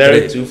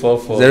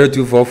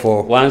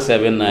 0244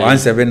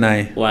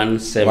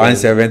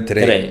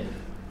 179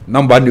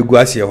 number ni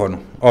guasie ho no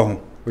wo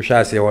hwa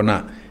ase ho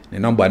na ni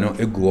number no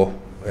eguo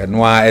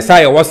no a esa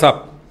ye WhatsApp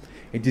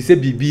enti se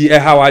bibi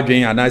ha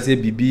wadwen ana se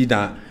bibi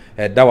na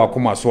da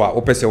wakoma so a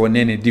opese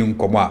woni ne di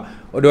nkomo a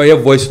o de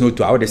voice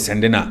note a o de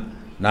send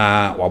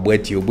na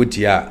waboati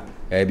obuti a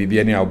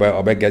bibi ni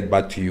obe get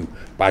back to you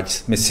but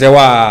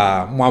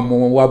mesrewa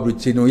mo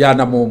wabruchi no ya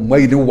na mo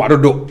mai ni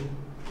wadodo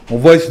mo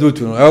voice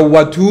note no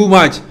wa too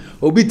much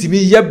obi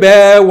timi ye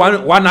be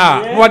one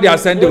hour no dey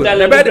send it e be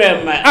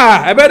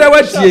da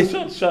watie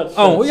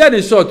o ya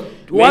ni short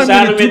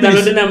 1 minute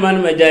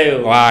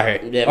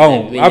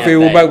afi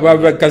wo ba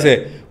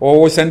kase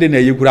o send na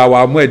yikura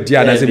wa mo adi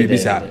ana se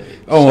bibisa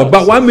Oh,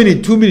 but 1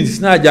 minute, 2 minutes,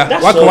 Naja.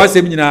 What can I say?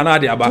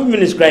 About 2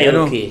 minutes, cry,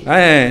 okay.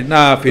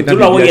 Nah, 2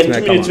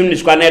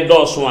 minutes, cry,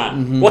 doors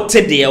one. What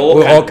today?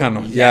 All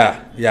can,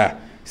 yeah.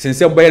 Since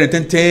somebody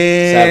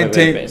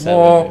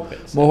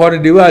more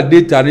holiday were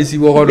data and see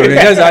what holiday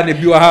has had the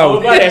viewer how.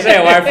 I say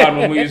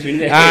Wi-Fi no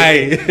using.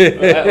 Aye.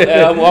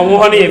 I'm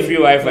a few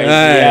Wi-Fi.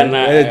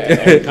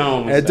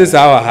 It is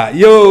our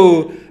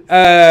yo.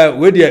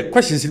 With the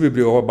questions will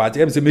be over, but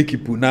I'm say make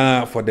it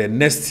now for the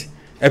next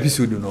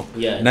episode, you know.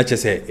 Yeah. Not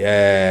just say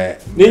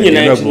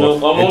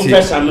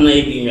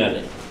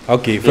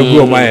okay, for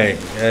go my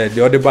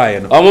the other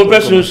buyer. I'm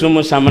person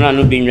so samana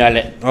no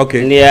binwale.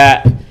 Okay.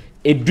 Near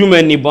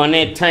eduma ni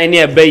bone tiny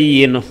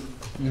abayi no.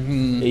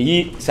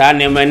 Yi sa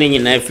ne mani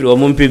nyina afiri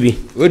omompe bi.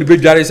 We the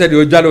big jare said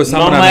you jalo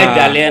samana. No my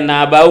jale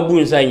na ba ogu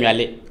nsa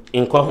nwale.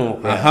 Enko ho.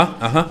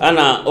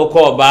 Ana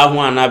okọ ba ho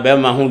ana be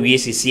ma ho wie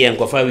sisi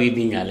enkofa we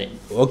bi nwale.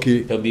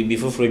 Okay. To be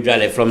before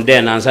jale from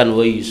there na ansa no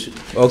we use.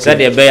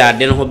 Said e be ya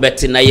de no ho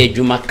beti na ye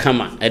adwuma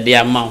kama e de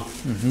ama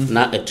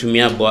na atumi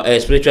abo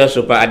spiritual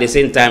super at the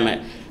same time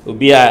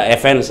obi a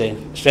efense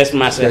stress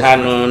master ha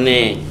no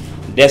ne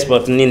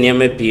despot ni niam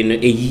pi no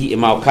eyi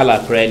ma kala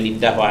kra ni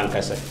da ho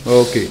ankasa.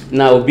 Okay.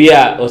 Na obi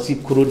a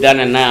osikuru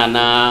dana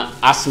na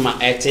asthma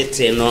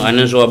etete no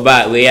anzo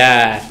ba we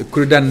a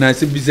kuru dana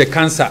se bi se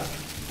cancer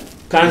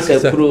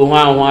kuru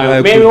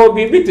hwan me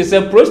obi bi to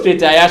say prostate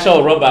ayasha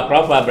rubber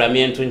craft abrami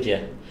entunje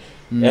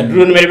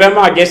eduru no me be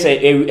ma je say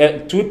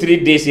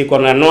 2-3 days e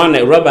kono no na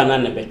rubber na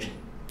betwe.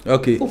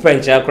 Okay. U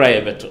fencha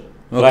cry beto.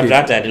 What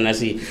that I didn't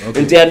see.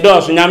 Until a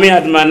dose, Yami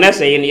had my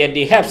nessa in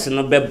the helps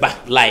no be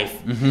back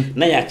life.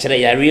 Na ya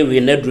chere ya rewi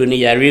na dru ni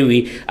ya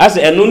rewi. As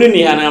a nunu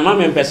ni ana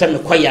mama mpesa me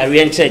kwa ya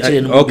re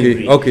nche no.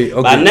 Okay.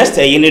 But next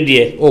yin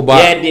die.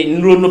 Ya de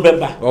nru no be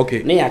ba.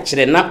 Na ya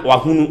chere na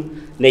wahunu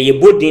na ye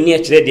bodi ni ya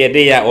chere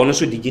de ya ono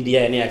so digidi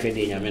ya na ya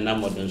hwede nyame na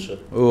modon so.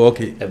 Oh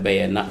okay. Ebe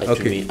ya na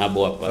atumi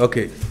abo apa.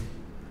 Okay.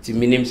 Ti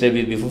minim se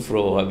bi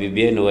fufuro ha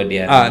bibie no we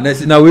ah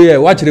na we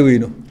wa chere we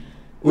no.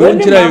 We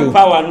chere you.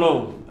 Power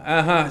no.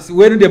 So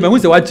when they who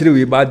say what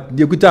we but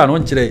the guitar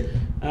on chire.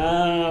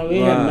 We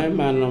have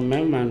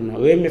my man.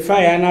 We me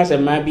fire na say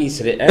ma bi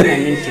sire e na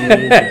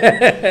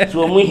ntu.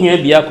 So mu hia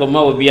bia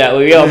koma obi a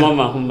we o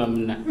mama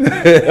homam na.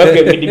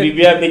 Okay, me di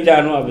bibia be ja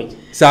no abi.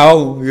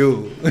 Sao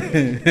you.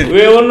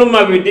 We wonu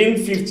ma within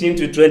 15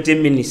 to 20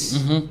 minutes.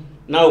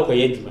 Na o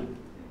koye djuma.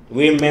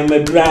 We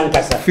member grand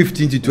kasa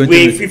 15 to 20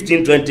 we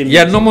 15-20 minutes.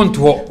 Yeah, no man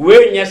to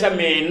we nyasa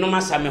me no ma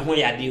sa me ho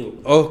yade o.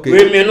 Okay.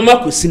 We me no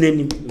ma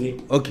kosinani we.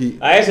 Okay.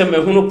 I say me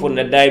hunu po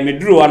na dai me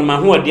duru wan ma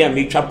ho ade a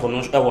me twa po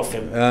no e wo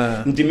fem.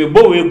 Nti me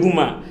bo we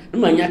guma no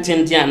ma nya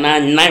tenten na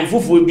nine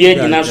fufu bi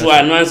agina so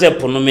anu anse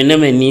po no me na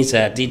mani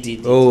sa titi.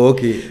 Oh,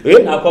 okay.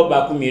 We na ko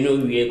ba ku me no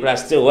we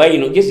crash still why you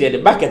know just the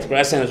bucket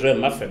crash sense we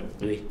ma fem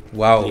we.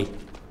 Wow.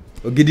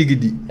 Gidi.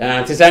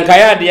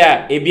 Tisankaya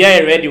dia ebia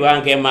ready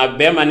wan ke ma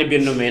be ma ne bi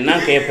no me na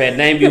ke pe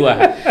dan bi wa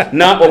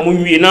na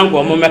omunwi na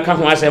nko mo meka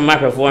ho ase ma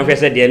hwefo wan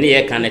hwese de ne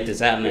ye kan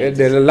tisa na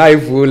the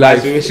life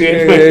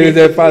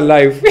the fun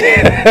life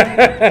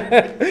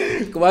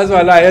Kumasi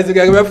wala yes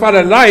get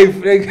fun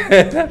life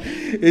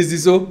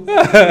is so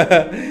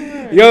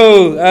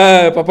yo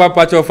papa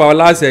pacho for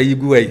last you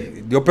go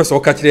the person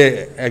catch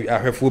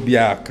ahwefo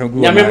bia kan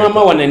go ya me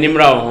mama wona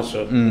nimra ho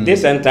so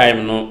this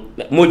time no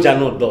moja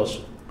no dos.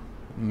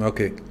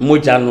 Okay.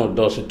 Moja no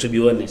does, to be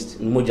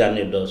honest. Moja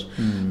no does.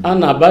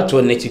 And about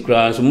to next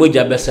class,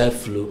 Moja besa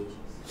flow.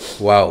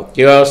 Wow.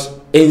 Because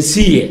in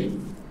see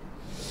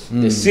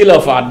the seal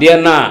of our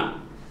dear na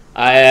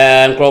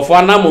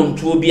Crofana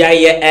Montu be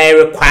a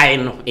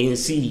require in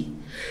see.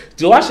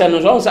 To wash and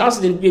also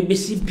ask the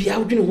BBC be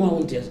out in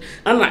 1 years.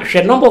 And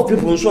a number of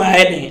people so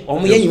ahead or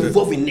me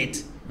involved in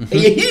it. A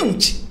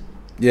huge.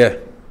 Yeah.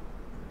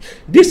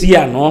 This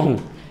year no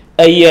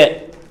a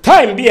year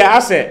time be a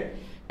asset.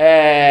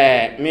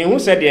 Me who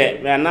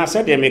said na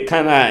said me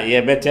kana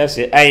ye better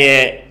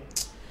say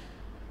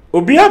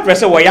obi a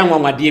press wo ya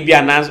nwa de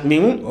bia na me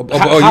hu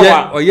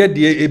oye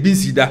de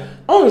ebisi da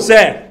on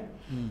say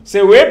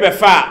we be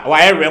fa wa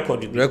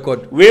record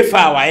we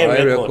fa wa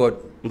record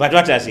but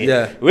what I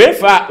say we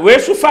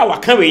so fa wa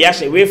kan we ya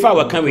she we fa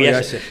wa kan we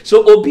ya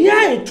so obi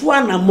a etu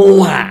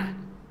anamo a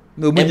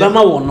e ba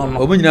ma wo no no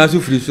omo nyina so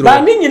firi suro ba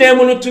ni nyina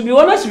mu no to be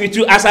honest with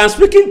you as I'm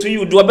speaking to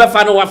you do obe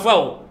fa no wa fa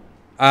o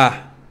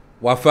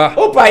wafa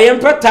opa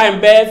yempa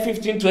time be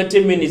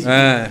 15-20 minutes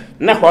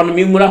na hono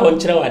mi mura ho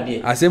nkyere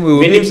wade asem we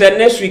menim say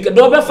next week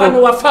do be fa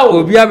no wafa o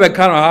obi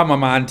abeka no ha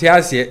mama ante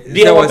ase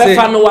de wo be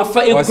fa no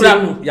wafa ekura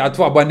no ya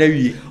to aba na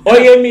wie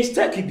oye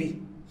mistake bi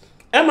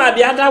e ma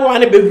de ada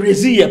one be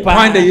brezi ye pa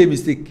find the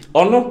mistake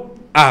ono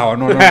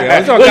ono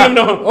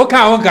no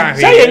okay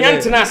say ye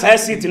nyantina say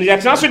seat no ya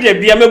transfer de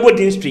bia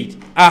mebodin street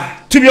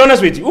to be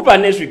honest with you upa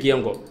next week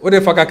yengo o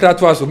de fa kakra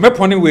to aso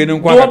mepone we no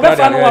kwa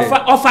kakra de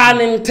ofa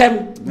ne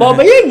ntem but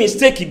be ye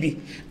mistake bi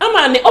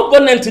ama ne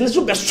opponent ni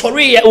so be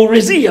sorry ya o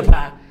rezi ya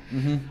pa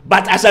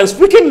but as I'm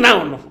speaking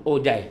now no o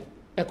jai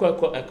eko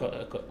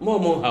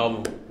mo ha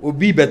mo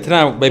obi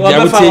betra be bia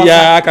wotie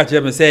ya aka che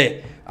me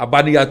say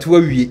abani ya to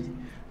awie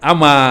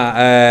ama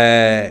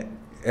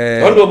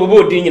Ondo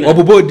obobodi nyina.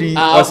 Obobodi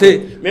o say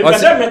me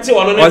pese mete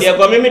wono no de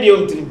ko me de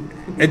omtiri.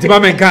 Entima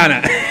men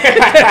kana.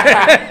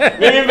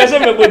 Me pese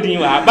me bodin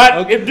wa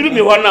but eduru me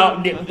ho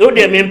na o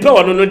de me mpe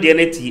wono no de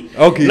na tie.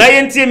 Na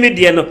ye ntie me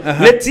de no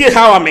na tie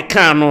how am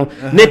kan no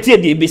na tie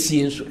de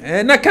besie nso.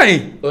 Na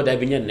kan o da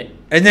bi nyenne.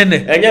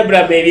 Enye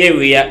bra be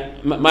wie ya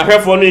ma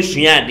hwefo no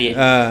esua de.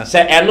 Se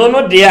eno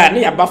no de a na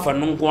ya bafa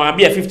no nko a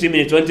be 15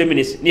 minutes 20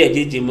 minutes na ya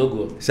jeje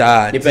mogo.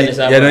 Sa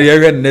ye no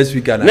ye next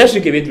week ana. Next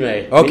week e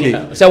betumi. Okay.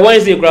 So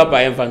Wednesday grab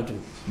I infantum.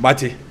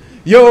 Bati.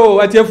 Yo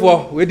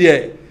atiefo we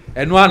de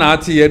eno ana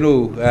ate ye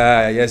no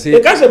ye say.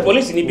 The case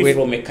police ni be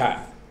from a car.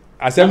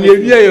 Asem ye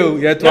wie yo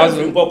ye to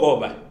aso.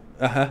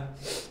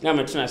 Na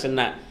me tena se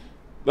na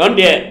on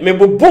de me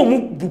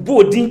bubu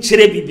odin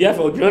kire bibia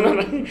fa odwon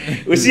na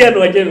osi na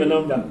oje me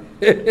number.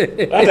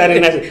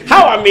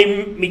 How I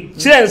me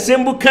kire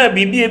nsembu kan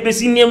bibia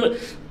besi nim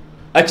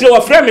a kire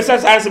wa frame me say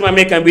answer ma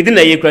make am within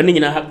a year kra ni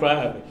nyina ha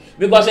kra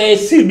because I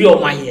see be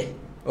on my here.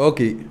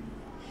 Okay.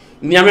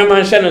 Nyame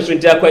man hye no so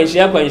ntia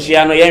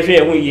kwanhia no ye hwe ye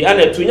ho yi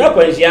ana tunya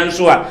kwanhia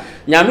nso a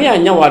nyame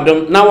anya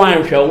wadom na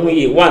wan hwe ho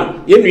yi one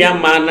ye nua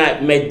ma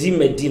na madi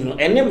no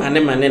ene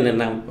mane ne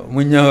nam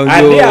munya yo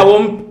ade a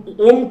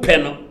wom pe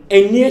no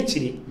eni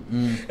akiri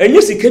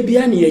enye sika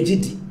bia na ye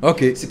gidi.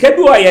 Okay. Sika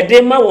bi wa ye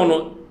de ma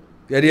wono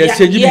ye de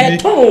seji bibi.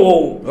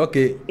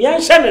 Okay. Ya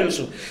hye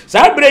nso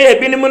sa bre ye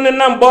bi ni mu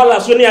nam bola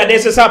so ne ade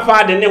sesa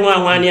pa de ne ho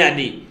ahwane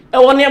ade e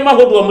woni ma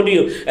hodo mo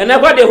dio ena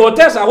kwa de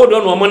hotels ahodo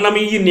no mo nam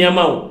yi niam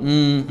o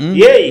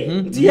ye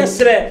ti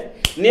yesre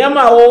niam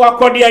a wo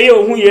akode aye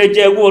ohun ye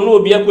jagu no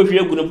obi akohwe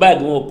agu no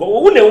bag wo ko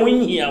wo na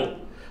won hia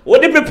wo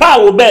de pepa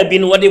wo ba bi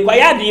no wo de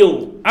kwaya de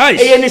o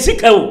eye ne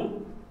sika o.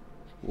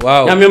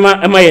 Wow. Na me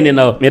ma ye ne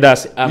na me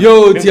das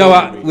yo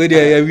tiawa we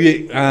de ya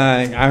wie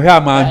ahwe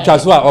ama ntwa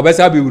so a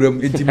obesa bi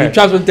wuram enti me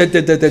twa so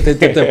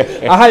tetetetetetet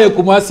aha ye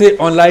Kumasi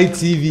online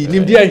TV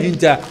nimdi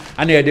ahinta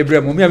ana ye de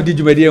bre mo me am di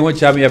djumadi ho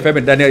cha me ye fe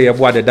me Daniel ye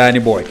boa the Danny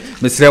boy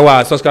me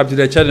srewa subscribe to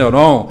the channel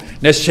no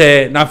na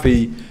share na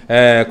fe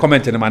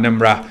comment na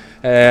manembra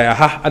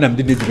aha ana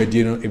me di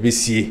djumadi no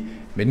ebesie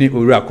me ni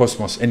owura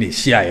Cosmos ene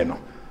share ye no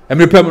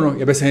emre pem no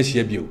ye be san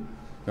share bio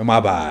me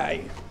ma bye.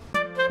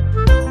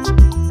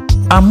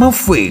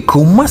 Amafwe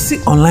Kumasi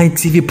online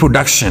TV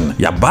production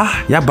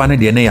yaba ne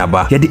de ne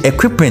yaba ye de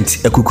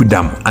equipment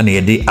ekukudam ana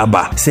ye de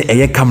aba se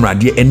eye camera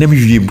de enam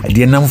wiem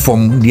de nam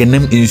fom de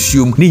nam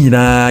insuum ni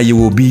nyina ye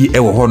wo bi e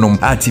wo honom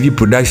a TV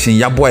production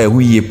yabo a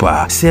hu ye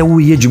pa se wo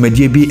ye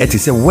dwumadie bi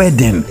etese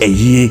wedding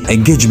eye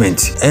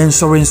engagement and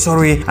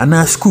sorry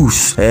ana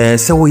schools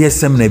se wo ye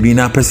semna bi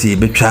na pese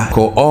betwa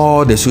ko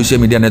all the social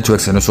media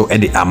networks no so e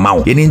de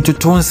amaw ye ni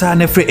ntotonsa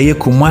na fre eye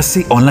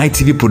Kumasi online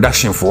TV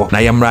production for na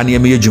yamra na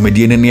ye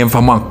dwumadie ne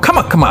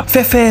Kama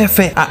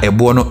fe a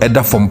ebo no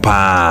eda fom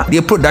pa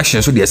the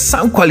production so the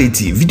sound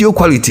quality video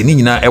quality ni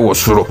nyina e wo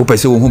soro wo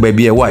pese wo hu ba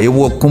bi e wa ye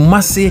wo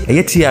Kumasi e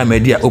yetia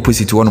media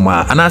opposite one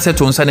ma ana se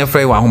to nsa ne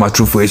frɛ wa homa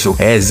true so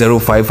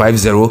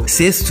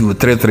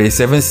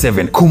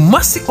 0550623377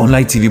 Kumasi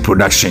online TV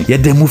production ye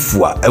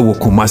demufua e wo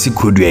Kumasi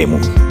kodua mu.